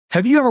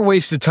Have you ever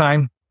wasted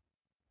time?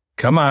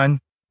 Come on,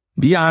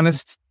 be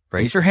honest.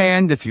 Raise your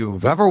hand if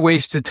you've ever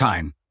wasted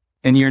time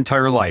in your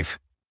entire life.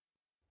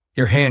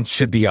 Your hand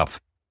should be up.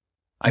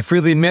 I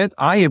freely admit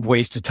I have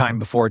wasted time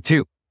before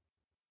too.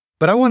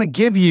 But I want to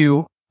give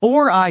you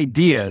 4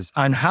 ideas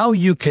on how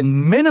you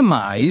can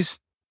minimize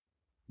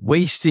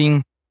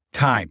wasting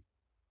time.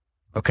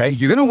 Okay,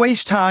 you're going to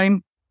waste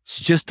time. It's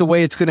just the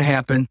way it's going to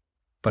happen.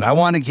 But I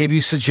want to give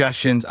you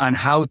suggestions on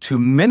how to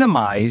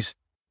minimize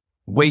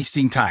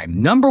wasting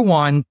time. Number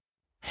 1,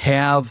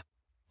 have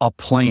a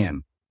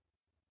plan.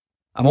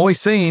 I'm always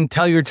saying,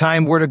 tell your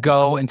time where to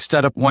go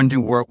instead of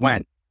wondering where it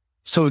went.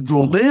 So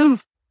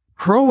live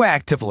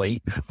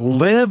proactively,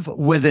 live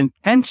with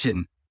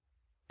intention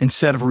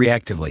instead of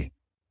reactively.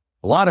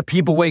 A lot of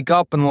people wake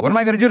up and, what am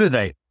I going to do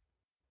today?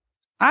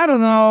 I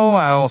don't know.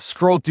 I'll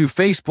scroll through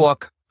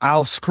Facebook.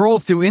 I'll scroll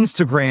through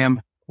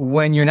Instagram.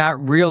 When you're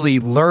not really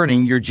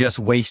learning, you're just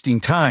wasting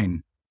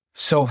time.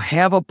 So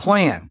have a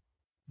plan.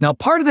 Now,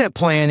 part of that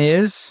plan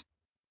is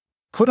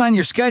put on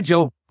your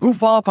schedule,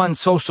 goof off on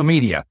social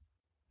media.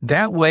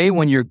 That way,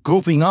 when you're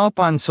goofing off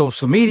on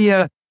social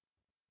media,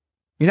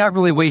 you're not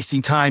really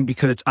wasting time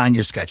because it's on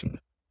your schedule.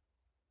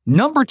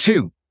 Number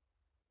 2,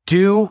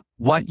 do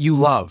what you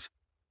love.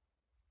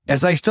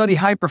 As I study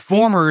high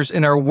performers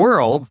in our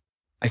world,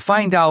 I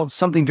find out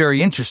something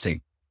very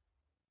interesting.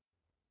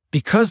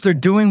 Because they're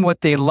doing what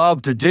they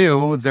love to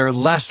do, they're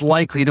less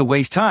likely to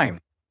waste time.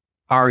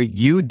 Are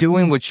you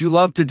doing what you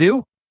love to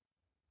do?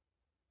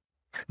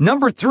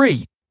 Number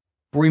 3,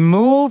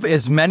 remove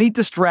as many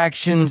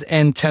distractions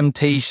and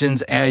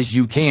temptations as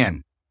you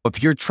can.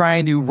 If you're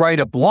trying to write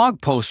a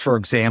blog post, for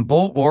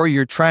example, or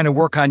you're trying to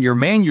work on your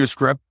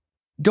manuscript,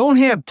 don't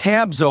have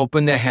tabs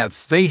open that have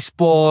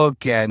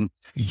Facebook and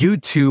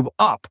YouTube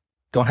up.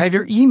 Don't have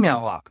your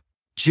email up.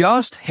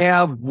 Just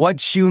have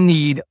what you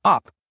need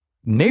up.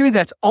 Maybe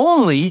that's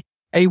only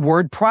a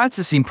word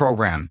processing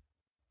program.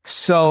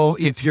 So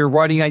if you're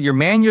writing on your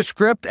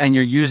manuscript and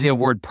you're using a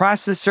word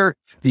processor,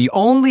 the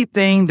only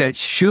thing that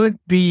should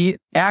be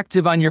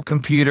active on your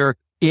computer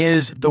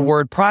is the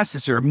word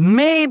processor.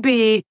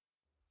 Maybe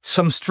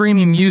some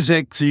streaming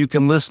music so you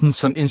can listen to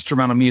some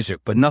instrumental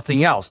music, but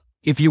nothing else.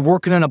 If you're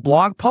working on a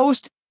blog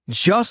post,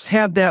 just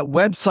have that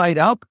website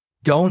up.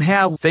 Don't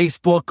have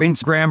Facebook,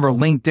 Instagram, or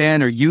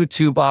LinkedIn, or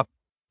YouTube up.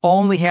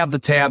 Only have the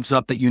tabs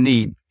up that you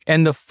need.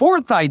 And the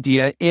 4th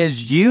idea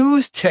is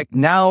use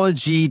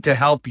technology to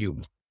help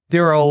you.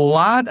 There are a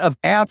lot of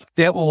apps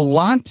that will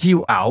lock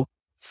you out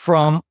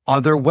from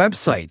other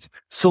websites.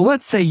 So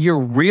let's say you're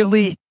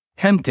really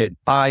tempted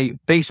by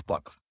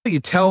Facebook.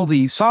 You tell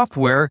the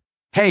software,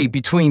 hey,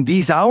 between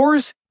these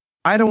hours,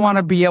 I don't want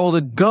to be able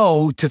to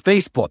go to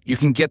Facebook. You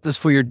can get this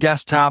for your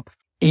desktop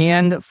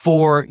and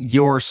for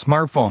your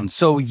smartphone.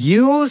 So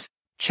use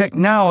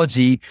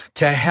technology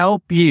to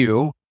help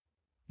you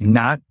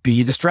not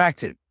be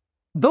distracted.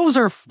 Those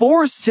are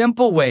 4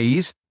 simple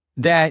ways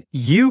that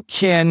you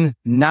can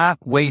not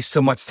waste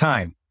so much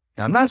time.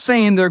 Now, I'm not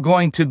saying they're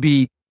going to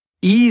be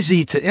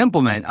easy to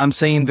implement. I'm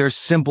saying they're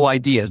simple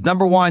ideas.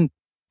 Number 1,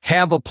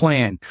 have a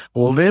plan.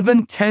 Live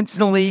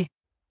intentionally,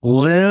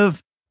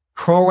 live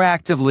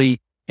proactively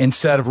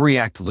instead of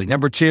reactively.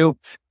 Number 2,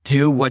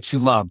 do what you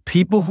love.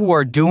 People who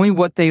are doing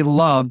what they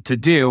love to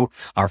do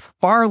are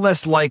far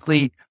less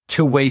likely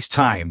to waste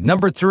time.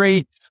 Number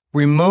 3,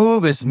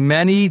 remove as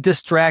many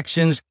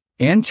distractions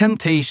and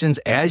temptations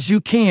as you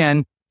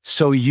can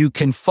so you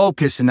can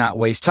focus and not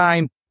waste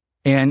time.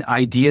 And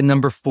idea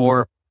number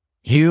 4,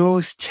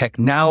 use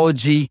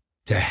technology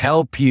to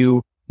help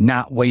you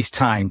not waste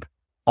time.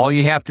 All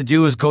you have to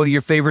do is go to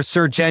your favorite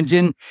search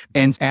engine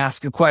and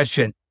ask a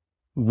question.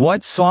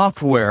 What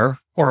software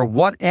or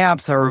what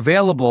apps are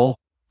available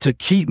to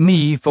keep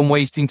me from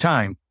wasting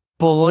time?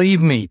 Believe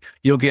me,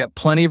 you'll get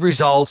plenty of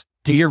results.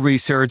 Do your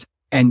research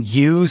and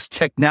use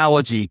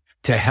technology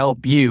to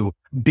help you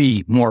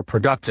be more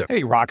productive.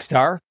 Hey,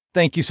 Rockstar.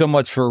 Thank you so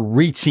much for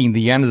reaching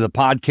the end of the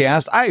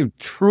podcast. I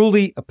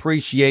truly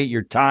appreciate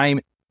your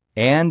time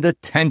and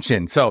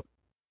attention. So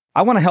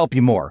I want to help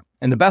you more.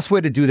 And the best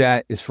way to do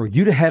that is for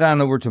you to head on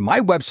over to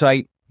my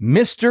website,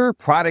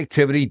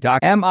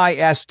 MrProductivity.com,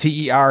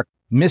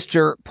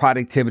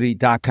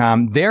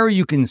 MrProductivity.com. There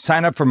you can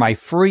sign up for my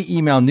free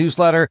email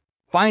newsletter,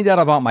 find out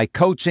about my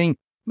coaching.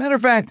 Matter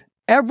of fact,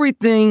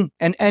 everything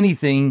and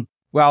anything,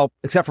 well,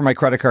 except for my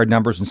credit card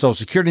numbers and social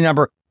security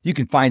number, you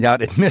can find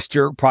out at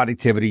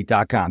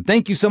MrProductivity.com.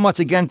 Thank you so much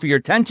again for your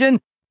attention.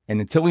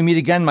 And until we meet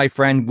again, my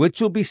friend, which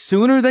will be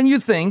sooner than you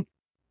think,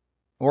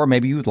 or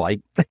maybe you'd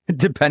like,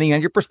 depending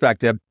on your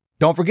perspective,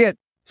 don't forget,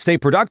 stay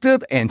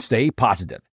productive and stay positive.